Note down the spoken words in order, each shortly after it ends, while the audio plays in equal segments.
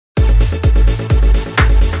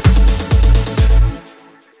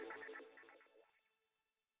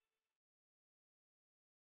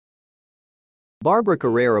Barbara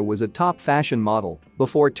Carrera was a top fashion model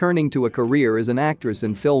before turning to a career as an actress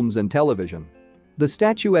in films and television. The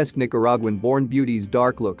statuesque Nicaraguan-born beauty's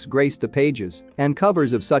dark looks graced the pages and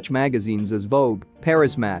covers of such magazines as Vogue,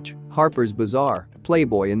 Paris Match, Harper's Bazaar,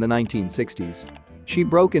 Playboy in the 1960s. She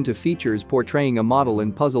broke into features portraying a model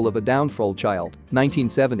in Puzzle of a Downfall Child,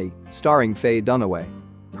 1970, starring Faye Dunaway.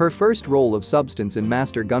 Her first role of substance in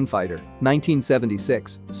Master Gunfighter,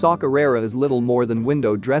 1976, saw Carrera as little more than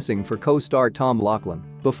window dressing for co-star Tom Laughlin,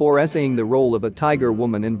 before essaying the role of a tiger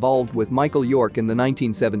woman involved with Michael York in the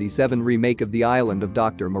 1977 remake of The Island of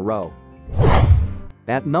Dr. Moreau.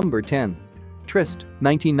 At number 10. Tryst,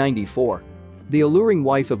 1994. The alluring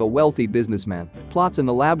wife of a wealthy businessman plots an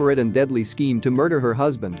elaborate and deadly scheme to murder her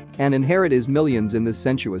husband and inherit his millions in this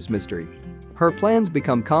sensuous mystery. Her plans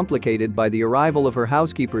become complicated by the arrival of her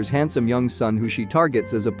housekeeper's handsome young son, who she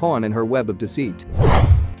targets as a pawn in her web of deceit.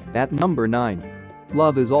 At number 9.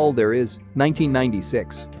 Love Is All There Is,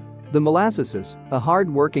 1996. The Molasseses, a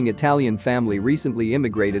hard-working Italian family recently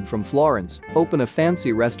immigrated from Florence, open a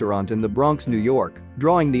fancy restaurant in the Bronx, New York,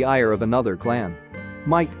 drawing the ire of another clan.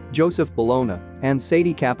 Mike, Joseph Bologna, and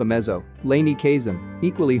Sadie Capomezzo, Lainey Kazan,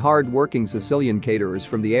 equally hard-working Sicilian caterers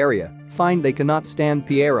from the area, find they cannot stand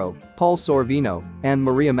Piero, Paul Sorvino, and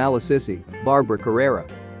Maria Malassisi, Barbara Carrera.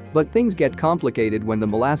 But things get complicated when the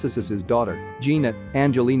Molasseses' daughter, Gina,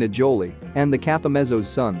 Angelina Jolie, and the Capomezzos'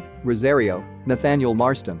 son, Rosario, Nathaniel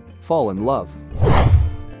Marston, fall in love.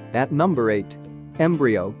 At number 8.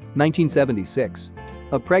 Embryo, 1976.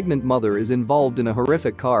 A pregnant mother is involved in a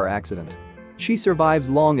horrific car accident. She survives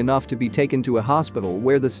long enough to be taken to a hospital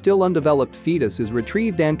where the still undeveloped fetus is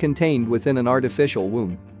retrieved and contained within an artificial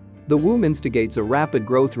womb. The womb instigates a rapid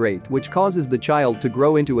growth rate which causes the child to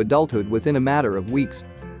grow into adulthood within a matter of weeks.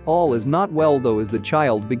 All is not well though, as the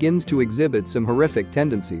child begins to exhibit some horrific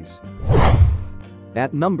tendencies.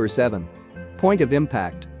 At number 7. Point of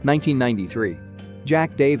Impact, 1993.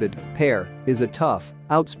 Jack David, Pear, is a tough,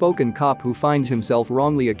 outspoken cop who finds himself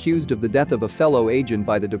wrongly accused of the death of a fellow agent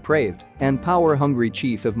by the depraved and power-hungry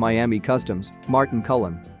chief of Miami Customs, Martin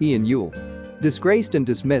Cullen, Ian Yule. Disgraced and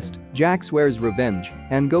dismissed, Jack swears revenge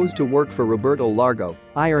and goes to work for Roberto Largo,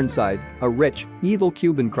 Ironside, a rich, evil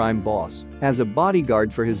Cuban crime boss, as a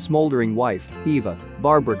bodyguard for his smoldering wife, Eva,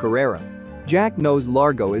 Barbara Carrera. Jack knows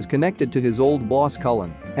Largo is connected to his old boss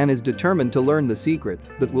Cullen and is determined to learn the secret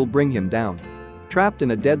that will bring him down. Trapped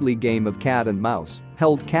in a deadly game of cat and mouse,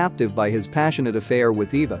 held captive by his passionate affair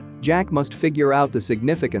with Eva, Jack must figure out the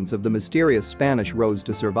significance of the mysterious Spanish rose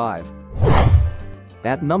to survive.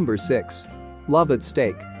 At number 6. Love at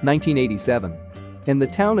Stake, 1987. In the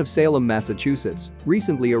town of Salem, Massachusetts,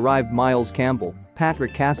 recently arrived Miles Campbell,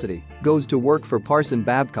 Patrick Cassidy, goes to work for Parson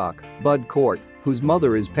Babcock, Bud Court, whose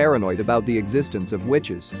mother is paranoid about the existence of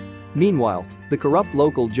witches. Meanwhile, the corrupt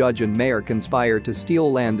local judge and mayor conspire to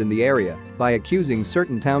steal land in the area by accusing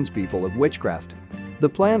certain townspeople of witchcraft. The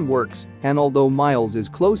plan works, and although Miles is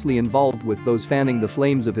closely involved with those fanning the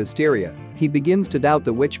flames of hysteria, he begins to doubt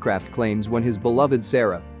the witchcraft claims when his beloved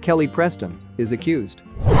Sarah, Kelly Preston, is accused.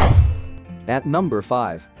 At number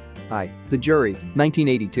 5. The Jury,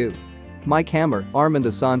 1982. Mike Hammer, Armand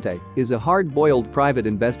Assante, is a hard-boiled private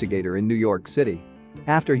investigator in New York City.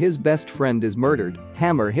 After his best friend is murdered,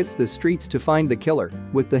 Hammer hits the streets to find the killer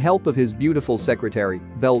with the help of his beautiful secretary,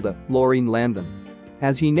 Velda, Laureen Landon.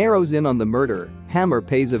 As he narrows in on the murderer, Hammer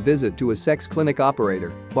pays a visit to a sex clinic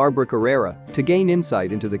operator, Barbara Carrera, to gain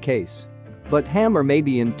insight into the case. But Hammer may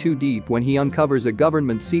be in too deep when he uncovers a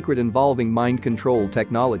government secret involving mind control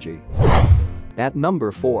technology. At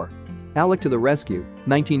number 4. Alec to the Rescue,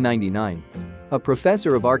 1999. A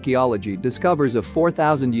professor of archaeology discovers a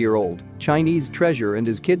 4,000-year-old Chinese treasure and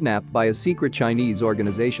is kidnapped by a secret Chinese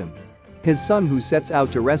organization. His son, who sets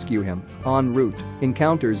out to rescue him, en route,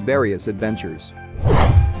 encounters various adventures.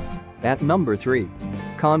 At number 3.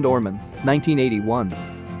 Condorman, 1981.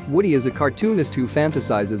 Woody is a cartoonist who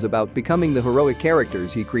fantasizes about becoming the heroic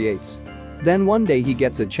characters he creates. Then one day he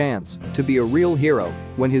gets a chance to be a real hero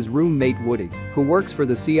when his roommate Woody, who works for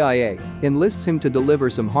the CIA, enlists him to deliver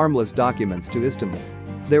some harmless documents to Istanbul.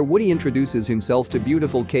 There Woody introduces himself to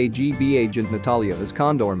beautiful KGB agent Natalia as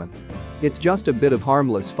Condorman. It's just a bit of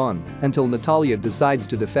harmless fun until Natalia decides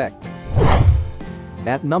to defect.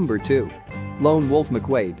 At number 2. Lone Wolf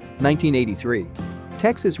McQuade, 1983.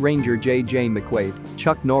 Texas Ranger J.J. McQuade,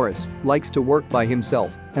 Chuck Norris, likes to work by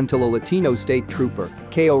himself until a Latino state trooper,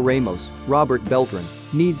 K.O. Ramos, Robert Beltran,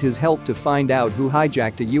 needs his help to find out who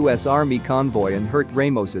hijacked a U.S. Army convoy and hurt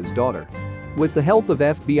Ramos's daughter. With the help of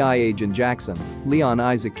FBI agent Jackson, Leon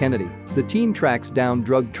Isaac Kennedy, the team tracks down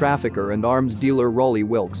drug trafficker and arms dealer Rollie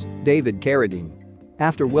Wilkes, David Carradine.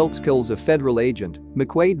 After Wilkes kills a federal agent,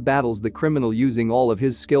 McQuaid battles the criminal using all of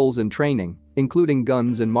his skills and training, including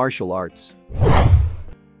guns and martial arts.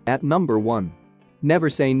 At number 1. Never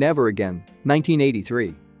Say Never Again,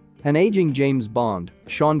 1983. An aging James Bond,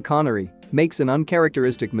 Sean Connery, makes an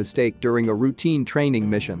uncharacteristic mistake during a routine training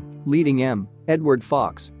mission, leading Edward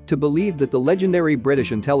Fox to believe that the legendary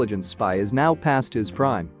British intelligence spy is now past his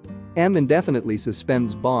prime. Indefinitely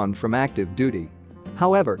suspends Bond from active duty.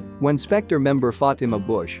 However, when Spectre member Fatima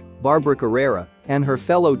Blush, Barbara Carrera, and her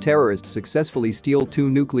fellow terrorists successfully steal 2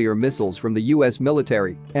 nuclear missiles from the US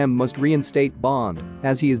military, must reinstate Bond,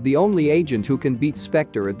 as he is the only agent who can beat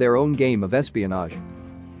Spectre at their own game of espionage.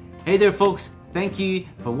 Hey there folks, thank you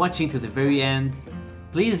for watching to the very end.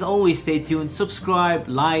 Please always stay tuned, subscribe,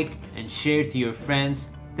 like, and share to your friends.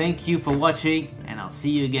 Thank you for watching, and I'll see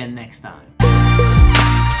you again next time.